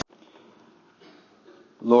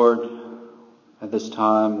Lord, at this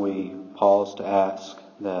time we pause to ask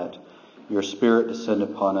that your Spirit descend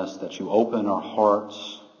upon us, that you open our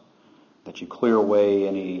hearts, that you clear away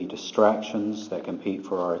any distractions that compete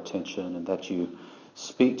for our attention, and that you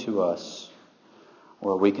speak to us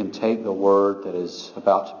where we can take the word that is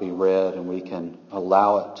about to be read and we can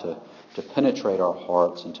allow it to penetrate our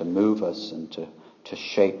hearts and to move us and to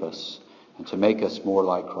shape us and to make us more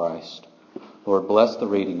like Christ. Lord, bless the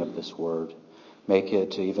reading of this word. Make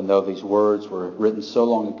it, even though these words were written so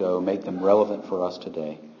long ago, make them relevant for us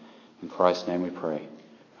today. In Christ's name we pray.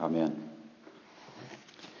 Amen.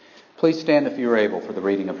 Please stand if you are able for the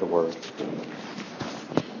reading of the word.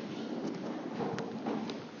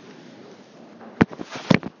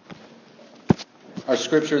 Our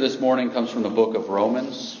scripture this morning comes from the book of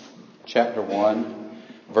Romans, chapter 1,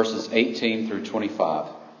 verses 18 through 25.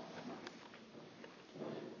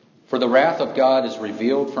 For the wrath of God is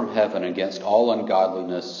revealed from heaven against all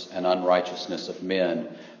ungodliness and unrighteousness of men,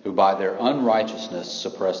 who by their unrighteousness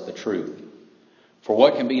suppress the truth. For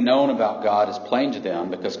what can be known about God is plain to them,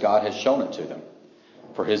 because God has shown it to them.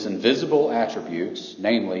 For his invisible attributes,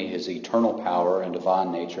 namely his eternal power and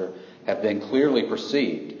divine nature, have been clearly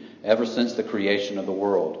perceived ever since the creation of the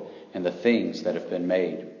world and the things that have been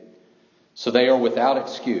made. So they are without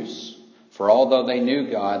excuse. For although they knew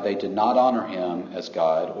God, they did not honor him as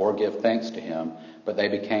God or give thanks to him, but they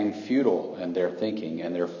became futile in their thinking,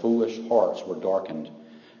 and their foolish hearts were darkened.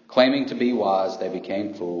 Claiming to be wise, they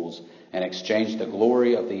became fools and exchanged the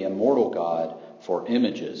glory of the immortal God for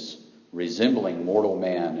images resembling mortal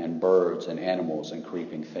man and birds and animals and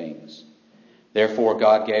creeping things. Therefore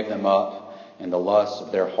God gave them up in the lusts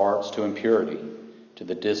of their hearts to impurity, to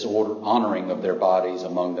the dishonoring of their bodies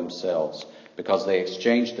among themselves, because they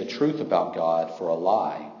exchanged the truth about God for a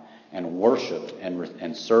lie, and worshipped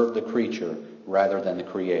and served the creature rather than the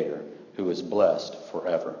Creator, who is blessed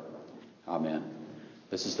forever. Amen.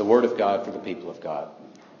 This is the word of God for the people of God.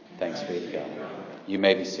 Thanks be to God. You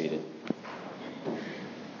may be seated.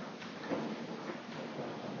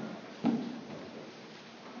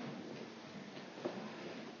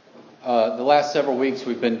 The last several weeks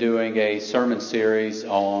we've been doing a sermon series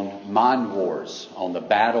on mind wars, on the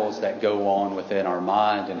battles that go on within our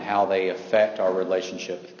mind and how they affect our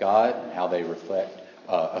relationship with God, and how they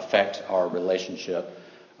affect our relationship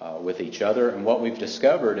with each other. And what we've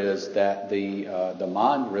discovered is that the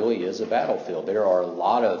mind really is a battlefield. There are a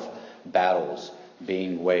lot of battles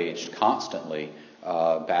being waged constantly.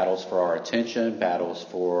 Battles for our attention, battles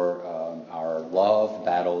for our love,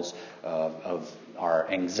 battles of our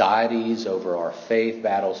anxieties over our faith,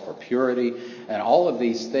 battles for purity. And all of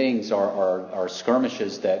these things are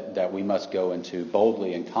skirmishes that we must go into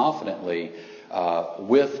boldly and confidently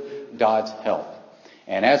with God's help.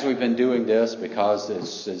 And as we've been doing this, because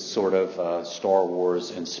this is sort of a Star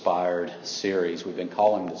Wars inspired series, we've been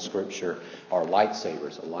calling the scripture our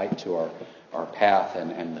lightsabers, a light to our path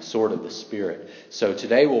and the sword of the Spirit. So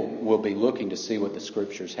today we'll be looking to see what the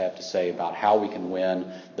scriptures have to say about how we can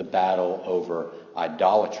win the battle over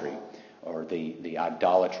idolatry, or the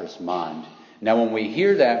idolatrous mind. Now when we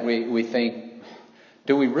hear that, we think,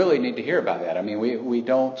 do we really need to hear about that? I mean, we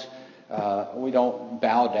don't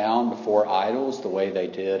bow down before idols the way they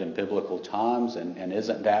did in biblical times, and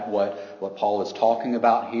isn't that what Paul is talking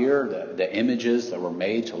about here? The images that were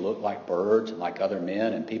made to look like birds and like other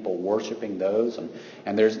men, and people worshiping those,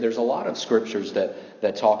 and there's a lot of scriptures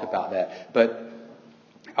that talk about that. But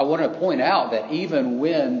I want to point out that even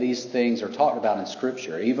when these things are talked about in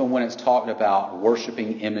Scripture, even when it's talked about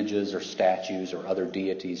worshiping images or statues or other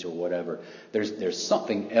deities or whatever, there's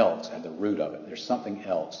something else at the root of it. There's something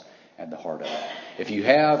else at the heart of it. If you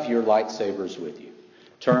have your lightsabers with you,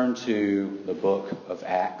 turn to the book of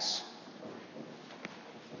Acts.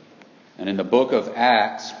 And in the book of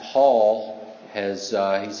Acts, Paul he's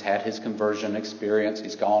had his conversion experience.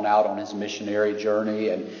 He's gone out on his missionary journey,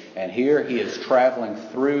 and here he is traveling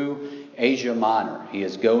through Asia Minor. He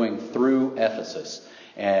is going through Ephesus.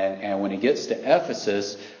 And when he gets to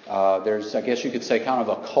Ephesus, there's, I guess you could say, kind of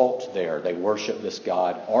a cult there. They worship this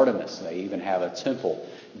god Artemis. They even have a temple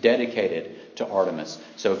dedicated to Artemis.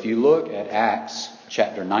 So if you look at Acts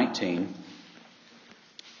chapter 19,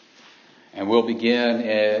 and we'll begin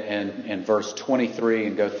in verse 23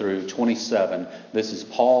 and go through 27. This is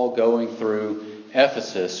Paul going through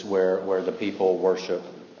Ephesus where the people worship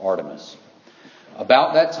Artemis.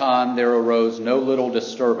 About that time there arose no little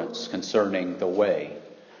disturbance concerning the way.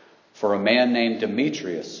 For a man named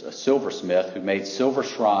Demetrius, a silversmith who made silver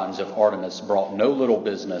shrines of Artemis, brought no little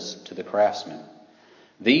business to the craftsmen.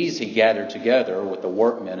 These he gathered together with the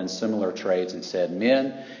workmen in similar trades and said,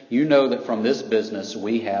 "Men, you know that from this business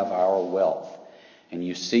we have our wealth. And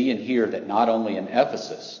you see and hear that not only in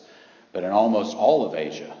Ephesus, but in almost all of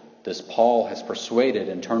Asia, this Paul has persuaded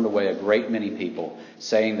and turned away a great many people,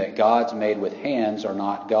 saying that gods made with hands are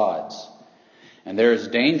not gods. And there is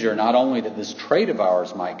danger not only that this trade of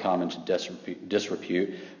ours might come into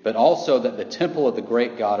disrepute, but also that the temple of the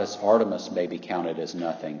great goddess Artemis may be counted as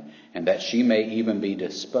nothing, and that she may even be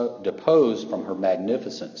deposed from her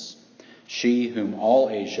magnificence, she whom all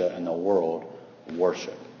Asia and the world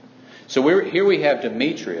worship. So here we have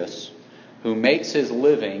Demetrius, who makes his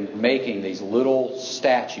living making these little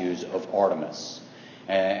statues of Artemis.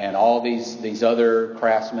 And all these other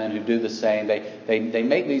craftsmen who do the same, they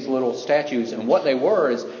make these little statues. And what they were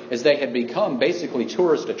is they had become basically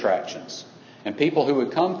tourist attractions. And people who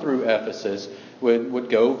would come through Ephesus would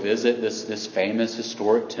go visit this famous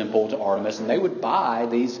historic temple to Artemis, and they would buy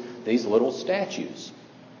these little statues.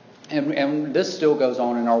 And this still goes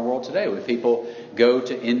on in our world today. When people go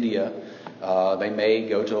to India, they may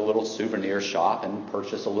go to a little souvenir shop and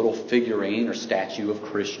purchase a little figurine or statue of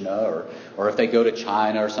Krishna, or if they go to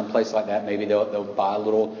China or someplace like that, maybe they'll buy a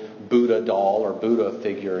little Buddha doll or Buddha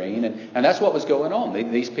figurine. And that's what was going on.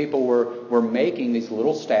 These people were making these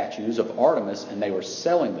little statues of Artemis, and they were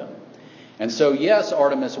selling them. And so, yes,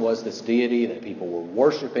 Artemis was this deity that people were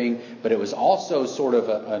worshiping, but it was also sort of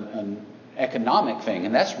an economic thing.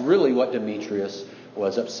 And that's really what Demetrius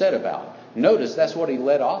was upset about. Notice that's what he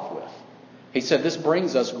led off with. He said, this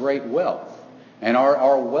brings us great wealth. And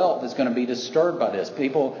our wealth is going to be disturbed by this.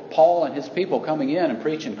 Paul and his people coming in and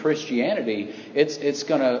preaching Christianity, it's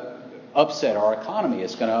going to upset our economy.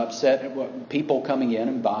 It's going to upset people coming in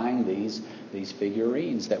and buying these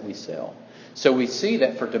figurines that we sell. So we see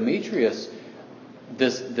that for Demetrius,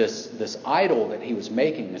 this idol that he was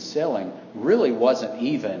making and selling really wasn't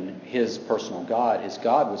even his personal God. His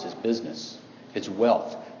God was his business, his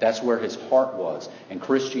wealth. That's where his heart was. And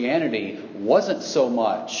Christianity wasn't so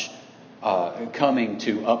much coming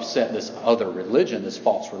to upset this other religion, this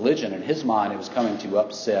false religion. In his mind, it was coming to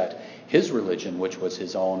upset his religion, which was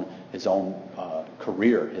his own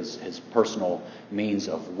career, his personal means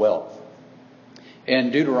of wealth.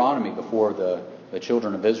 In Deuteronomy, before the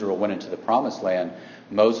children of Israel went into the promised land,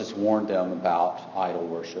 Moses warned them about idol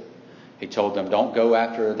worship. He told them, don't go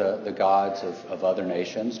after the gods of other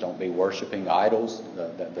nations. Don't be worshiping idols,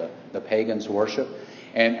 the pagans worship.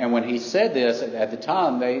 And when he said this, at the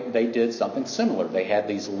time, they did something similar. They had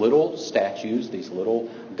these little statues, these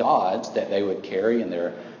little gods that they would carry in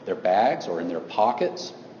their bags or in their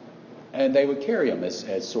pockets. And they would carry them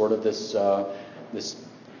as sort of this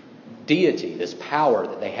deity, this power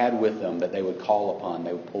that they had with them that they would call upon.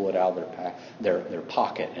 They would pull it out of their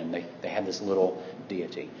pocket, and they had this little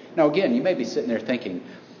deity. Now again, you may be sitting there thinking,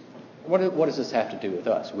 what does this have to do with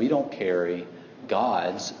us? We don't carry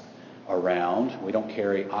gods around. We don't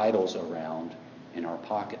carry idols around in our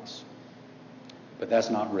pockets. But that's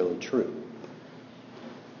not really true.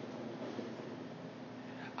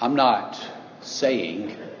 I'm not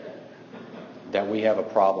saying that we have a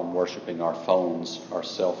problem worshiping our phones, our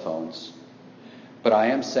cell phones. But I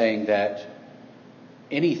am saying that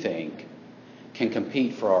anything can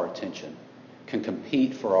compete for our attention, can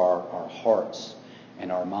compete for our hearts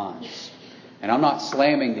and our minds. And I'm not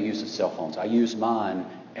slamming the use of cell phones. I use mine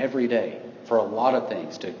every day for a lot of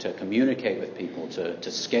things, to communicate with people,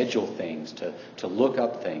 to schedule things, to look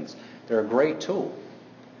up things. They're a great tool.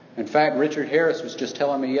 In fact, Richard Harris was just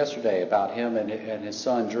telling me yesterday about him and his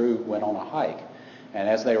son Drew went on a hike. And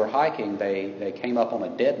as they were hiking, they came up on a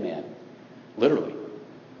dead man. Literally.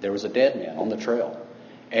 There was a dead man on the trail.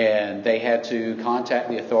 And they had to contact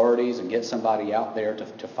the authorities and get somebody out there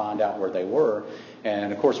to find out where they were.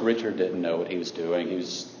 And of course, Richard didn't know what he was doing. He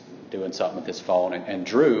was doing something with his phone. And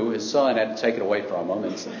Drew, his son, had to take it away from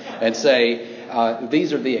him and say,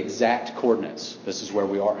 these are the exact coordinates. This is where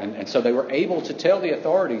we are. And so they were able to tell the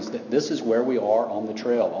authorities that this is where we are on the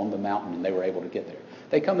trail, on the mountain, and they were able to get there.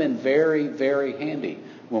 They come in very, very handy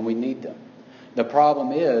when we need them. The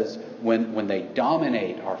problem is when they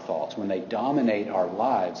dominate our thoughts, when they dominate our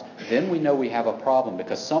lives, then we know we have a problem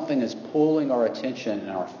because something is pulling our attention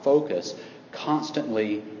and our focus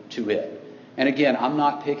constantly to it. And again, I'm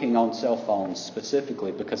not picking on cell phones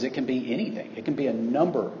specifically because it can be anything. It can be a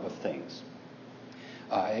number of things.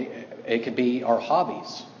 It could be our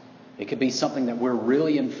hobbies. It could be something that we're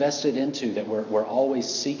really invested into, that we're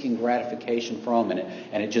always seeking gratification from, and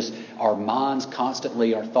it just, our minds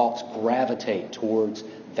constantly, our thoughts gravitate towards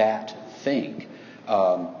that thing.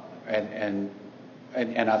 And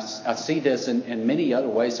I see this in many other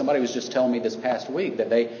ways. Somebody was just telling me this past week that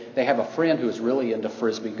they have a friend who is really into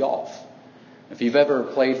Frisbee golf. If you've ever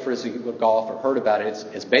played Frisbee golf or heard about it,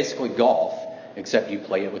 it's basically golf. except you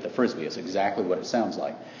play it with a Frisbee. It's exactly what it sounds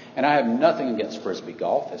like. And I have nothing against Frisbee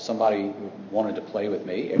golf. If somebody wanted to play with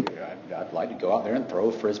me, I'd like to go out there and throw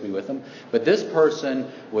a Frisbee with them. But this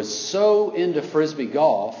person was so into Frisbee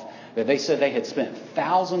golf that they said they had spent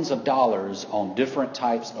thousands of dollars on different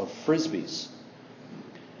types of Frisbees.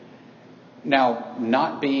 Now,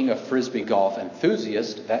 not being a Frisbee golf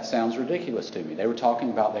enthusiast, that sounds ridiculous to me. They were talking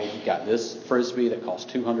about they got this Frisbee that cost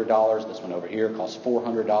 $200. This one over here costs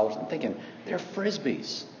 $400. I'm thinking, they're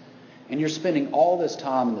Frisbees. And you're spending all this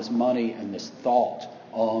time and this money and this thought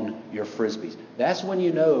on your Frisbees. That's when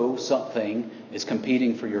you know something is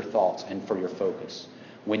competing for your thoughts and for your focus.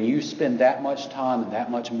 When you spend that much time and that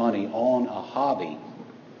much money on a hobby,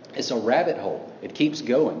 it's a rabbit hole. It keeps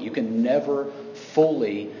going. You can never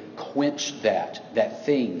fully quench that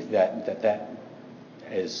thing that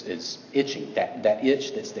is itching, that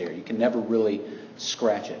itch that's there. You can never really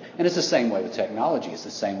scratch it. And it's the same way with technology. It's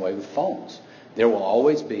the same way with phones. There will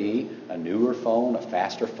always be a newer phone, a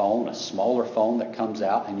faster phone, a smaller phone that comes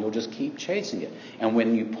out, and you'll just keep chasing it. And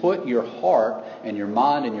when you put your heart and your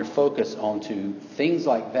mind and your focus onto things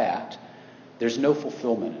like that, there's no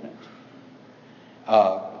fulfillment in it.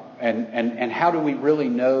 And how do we really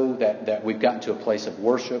know that we've gotten to a place of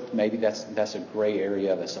worship? Maybe that's a gray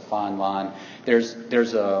area. That's a fine line.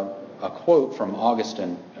 There's a quote from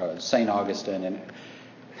Augustine, St. Augustine, and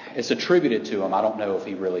it's attributed to him. I don't know if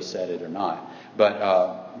he really said it or not.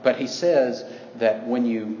 But he says that when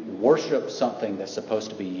you worship something that's supposed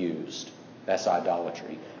to be used, that's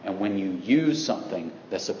idolatry. And when you use something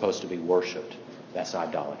that's supposed to be worshipped, that's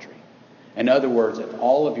idolatry. In other words, if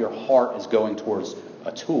all of your heart is going towards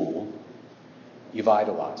a tool, you've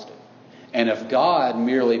idolized it. And if God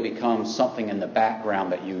merely becomes something in the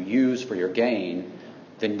background that you use for your gain,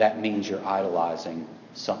 then that means you're idolizing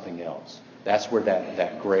something else. That's where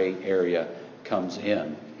that gray area comes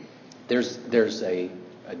in. There's a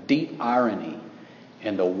deep irony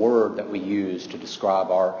in the word that we use to describe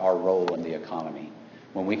our role in the economy.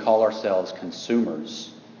 When we call ourselves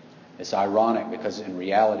consumers, it's ironic because in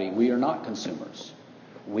reality we are not consumers.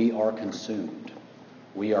 We are consumed.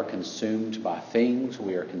 We are consumed by things.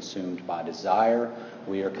 We are consumed by desire.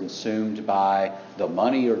 We are consumed by the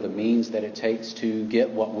money or the means that it takes to get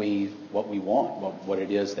what we want, what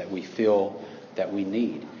it is that we feel that we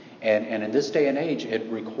need. And in this day and age,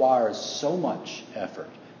 it requires so much effort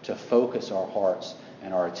to focus our hearts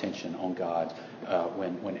and our attention on God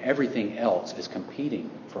when everything else is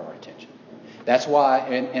competing for our attention. That's why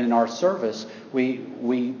in our service,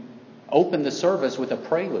 we open the service with a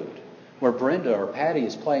prelude, where Brenda or Patty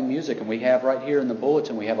is playing music, and we have right here in the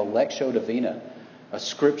bulletin, we have a Lectio Divina, a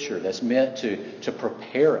scripture that's meant to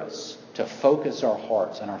prepare us, to focus our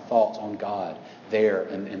hearts and our thoughts on God there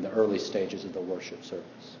in the early stages of the worship service.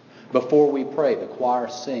 Before we pray, the choir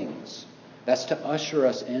sings. That's to usher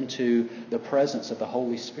us into the presence of the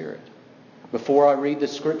Holy Spirit. Before I read the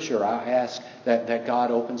scripture, I ask that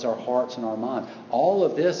God opens our hearts and our minds. All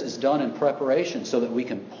of this is done in preparation so that we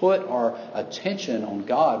can put our attention on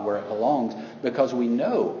God where it belongs, because we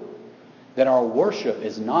know that our worship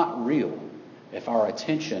is not real if our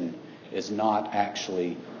attention is not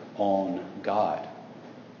actually on God.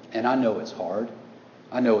 And I know it's hard.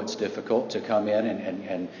 I know it's difficult to come in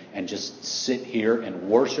and just sit here and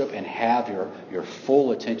worship and have your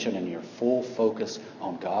full attention and your full focus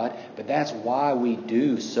on God. But that's why we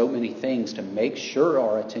do so many things to make sure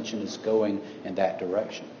our attention is going in that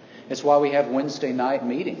direction. It's why we have Wednesday night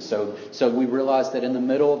meetings. So we realize that in the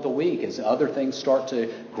middle of the week, as other things start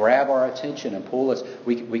to grab our attention and pull us,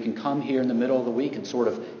 we can come here in the middle of the week and sort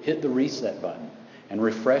of hit the reset button and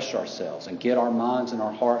refresh ourselves and get our minds and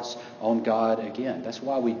our hearts on God again. That's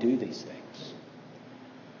why we do these things.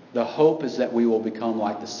 The hope is that we will become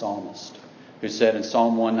like the psalmist who said in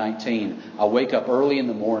Psalm 119, I wake up early in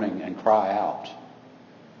the morning and cry out.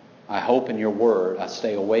 I hope in your word. I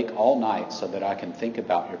stay awake all night so that I can think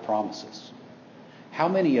about your promises. How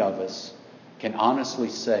many of us can honestly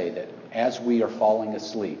say that as we are falling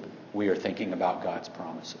asleep, we are thinking about God's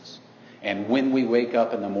promises? And when we wake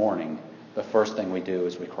up in the morning, the first thing we do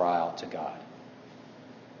is we cry out to God.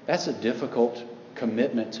 That's a difficult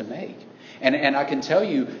commitment to make. And I can tell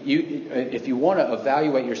you, if you want to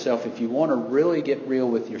evaluate yourself, if you want to really get real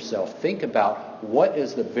with yourself, think about what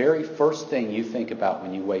is the very first thing you think about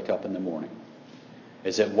when you wake up in the morning.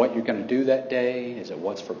 Is it what you're going to do that day? Is it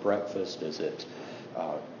what's for breakfast? Is it,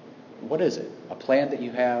 what is it? A plan that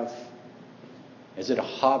you have? Is it a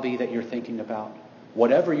hobby that you're thinking about?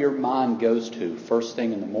 Whatever your mind goes to first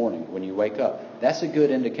thing in the morning when you wake up, that's a good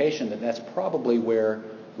indication that that's probably where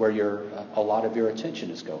a lot of your attention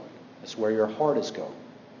is going. That's where your heart is going.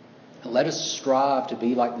 Let us strive to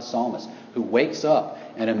be like the psalmist who wakes up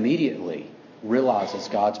and immediately realizes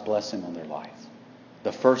God's blessing on their life.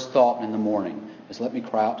 The first thought in the morning is, let me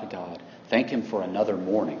cry out to God. Thank Him for another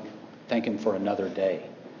morning. Thank Him for another day.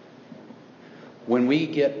 When we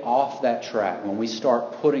get off that track, when we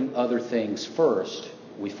start putting other things first,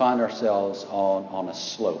 we find ourselves on a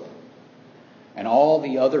slope. And all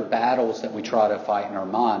the other battles that we try to fight in our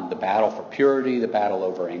mind, the battle for purity, the battle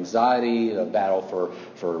over anxiety, the battle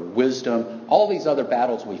for wisdom, all these other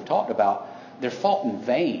battles we've talked about, they're fought in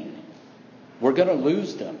vain. We're going to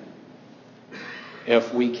lose them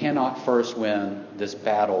if we cannot first win this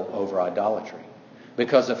battle over idolatry.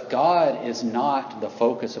 Because if God is not the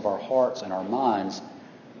focus of our hearts and our minds,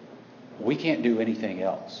 we can't do anything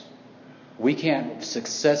else. We can't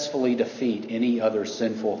successfully defeat any other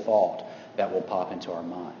sinful thought that will pop into our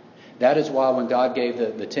mind. That is why when God gave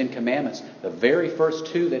the Ten Commandments, the very first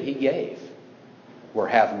two that He gave were,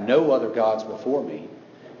 have no other gods before me,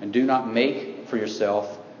 and do not make for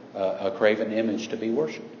yourself a graven image to be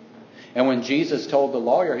worshipped. And when Jesus told the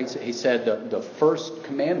lawyer, he said the first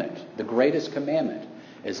commandment, the greatest commandment,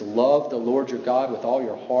 is love the Lord your God with all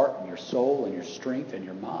your heart and your soul and your strength and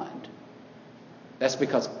your mind. That's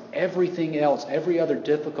because everything else, every other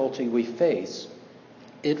difficulty we face,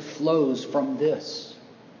 it flows from this.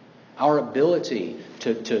 Our ability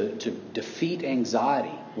to defeat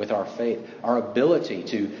anxiety with our faith, our ability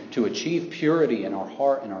to achieve purity in our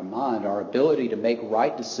heart and our mind, our ability to make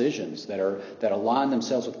right decisions that align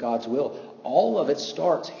themselves with God's will, all of it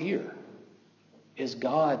starts here. Is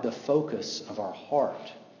God the focus of our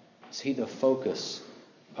heart? Is He the focus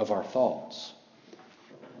of our thoughts?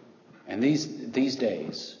 And these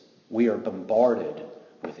days, we are bombarded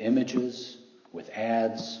with images, with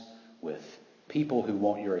ads, with people who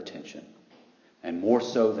want your attention. And more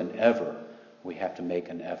so than ever, we have to make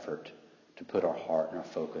an effort to put our heart and our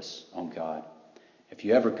focus on God. If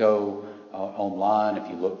you ever go online, if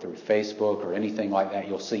you look through Facebook or anything like that,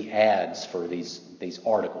 you'll see ads for these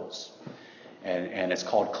articles. And it's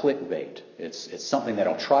called clickbait. It's something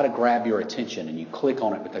that'll try to grab your attention, and you click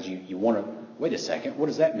on it because you want to, wait a second, what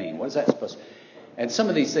does that mean? What is that supposed to? And some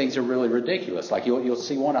of these things are really ridiculous. Like you'll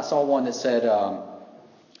see one, I saw one that said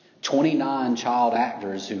 29 child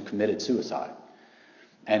actors who committed suicide.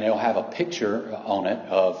 And it'll have a picture on it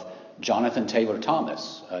of Jonathan Taylor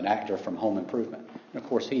Thomas, an actor from Home Improvement. And of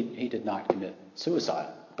course, he did not commit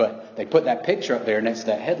suicide. But they put that picture up there next to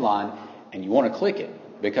that headline, and you want to click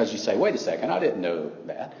it because you say, wait a second, I didn't know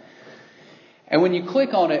that. And when you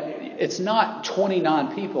click on it, it's not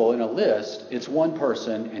 29 people in a list. It's one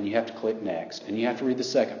person, and you have to click next. And you have to read the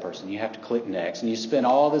second person. You have to click next. And you spend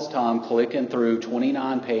all this time clicking through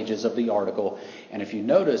 29 pages of the article. And if you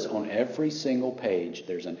notice, on every single page,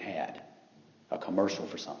 there's an ad, a commercial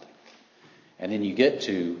for something. And then you get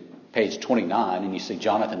to page 29, and you see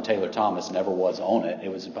Jonathan Taylor Thomas never was on it. It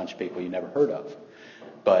was a bunch of people you never heard of.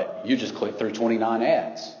 But you just clicked through 29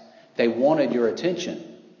 ads. They wanted your attention.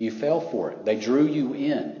 You fell for it. They drew you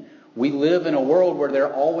in. We live in a world where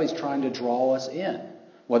they're always trying to draw us in.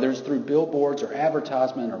 Whether it's through billboards or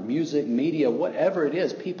advertisement or music, media, whatever it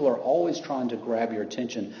is, people are always trying to grab your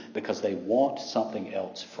attention because they want something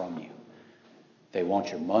else from you. They want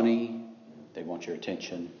your money. They want your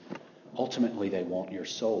attention. Ultimately, they want your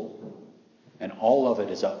soul. And all of it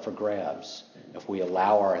is up for grabs if we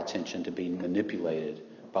allow our attention to be manipulated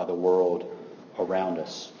by the world around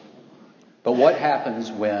us. But what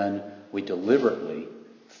happens when we deliberately,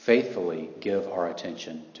 faithfully give our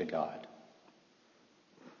attention to God?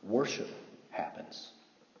 Worship happens.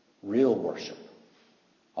 Real worship.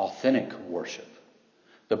 Authentic worship.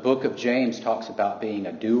 The book of James talks about being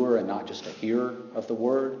a doer and not just a hearer of the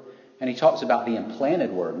word. And he talks about the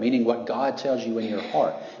implanted word, meaning what God tells you in your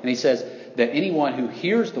heart. And he says that anyone who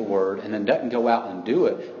hears the word and then doesn't go out and do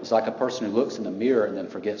it is like a person who looks in the mirror and then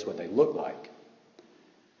forgets what they look like.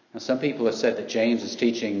 Now, some people have said that James is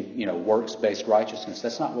teaching, works-based righteousness.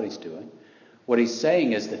 That's not what he's doing. What he's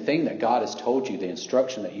saying is the thing that God has told you, the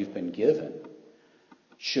instruction that you've been given,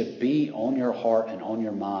 should be on your heart and on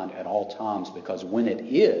your mind at all times, because when it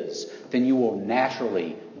is, then you will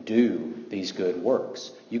naturally do these good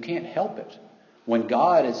works. You can't help it. When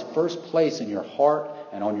God is first place in your heart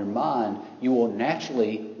and on your mind, you will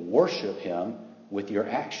naturally worship Him with your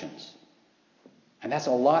actions. And that's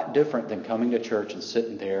a lot different than coming to church and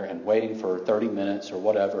sitting there and waiting for 30 minutes or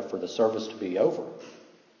whatever for the service to be over.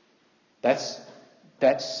 That's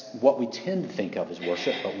what we tend to think of as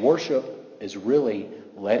worship. But worship is really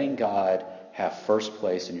letting God have first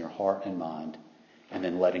place in your heart and mind, and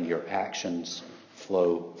then letting your actions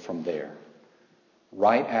flow from there.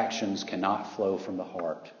 Right actions cannot flow from the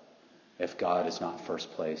heart if God is not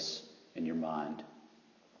first place in your mind.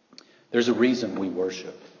 There's a reason we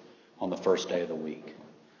worship on the first day of the week.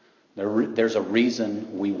 There's a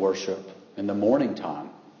reason we worship in the morning time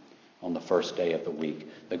on the first day of the week.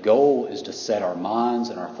 The goal is to set our minds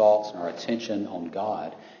and our thoughts and our attention on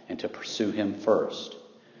God and to pursue Him first.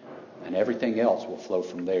 And everything else will flow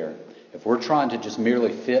from there. If we're trying to just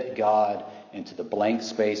merely fit God into the blank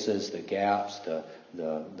spaces, the gaps,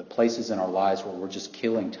 the places in our lives where we're just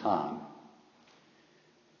killing time,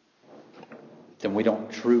 then we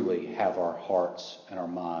don't truly have our hearts and our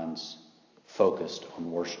minds focused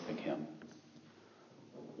on worshiping Him.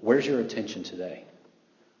 Where's your attention today?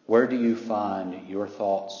 Where do you find your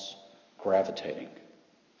thoughts gravitating?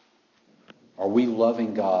 Are we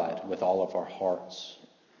loving God with all of our hearts,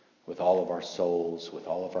 with all of our souls, with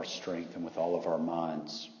all of our strength, and with all of our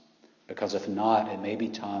minds? Because if not, it may be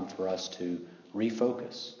time for us to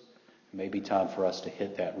refocus. It may be time for us to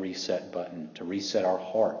hit that reset button, to reset our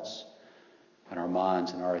hearts and our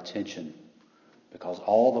minds and our attention. Because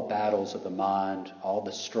all the battles of the mind, all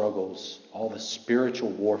the struggles, all the spiritual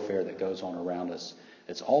warfare that goes on around us,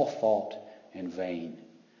 it's all fought in vain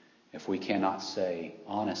if we cannot say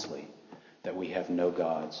honestly that we have no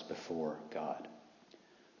gods before God.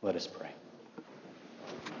 Let us pray.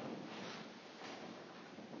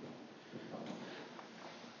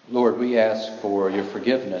 Lord, we ask for your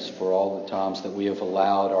forgiveness for all the times that we have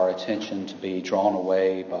allowed our attention to be drawn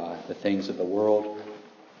away by the things of the world,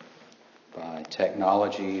 by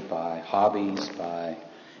technology, by hobbies, by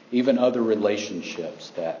even other relationships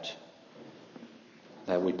that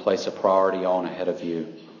we place a priority on ahead of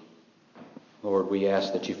you. Lord, we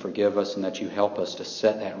ask that you forgive us and that you help us to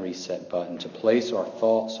set that reset button, to place our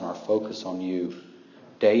thoughts and our focus on you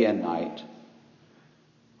day and night.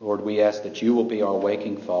 Lord, we ask that you will be our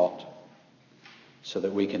waking thought so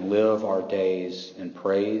that we can live our days in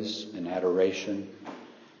praise and adoration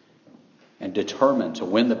and determined to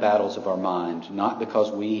win the battles of our mind, not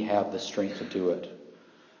because we have the strength to do it,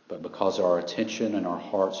 but because our attention and our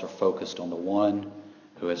hearts are focused on the one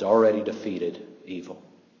who has already defeated evil.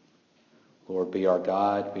 Lord, be our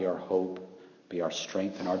guide, be our hope, be our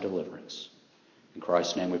strength and our deliverance. In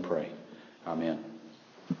Christ's name we pray. Amen.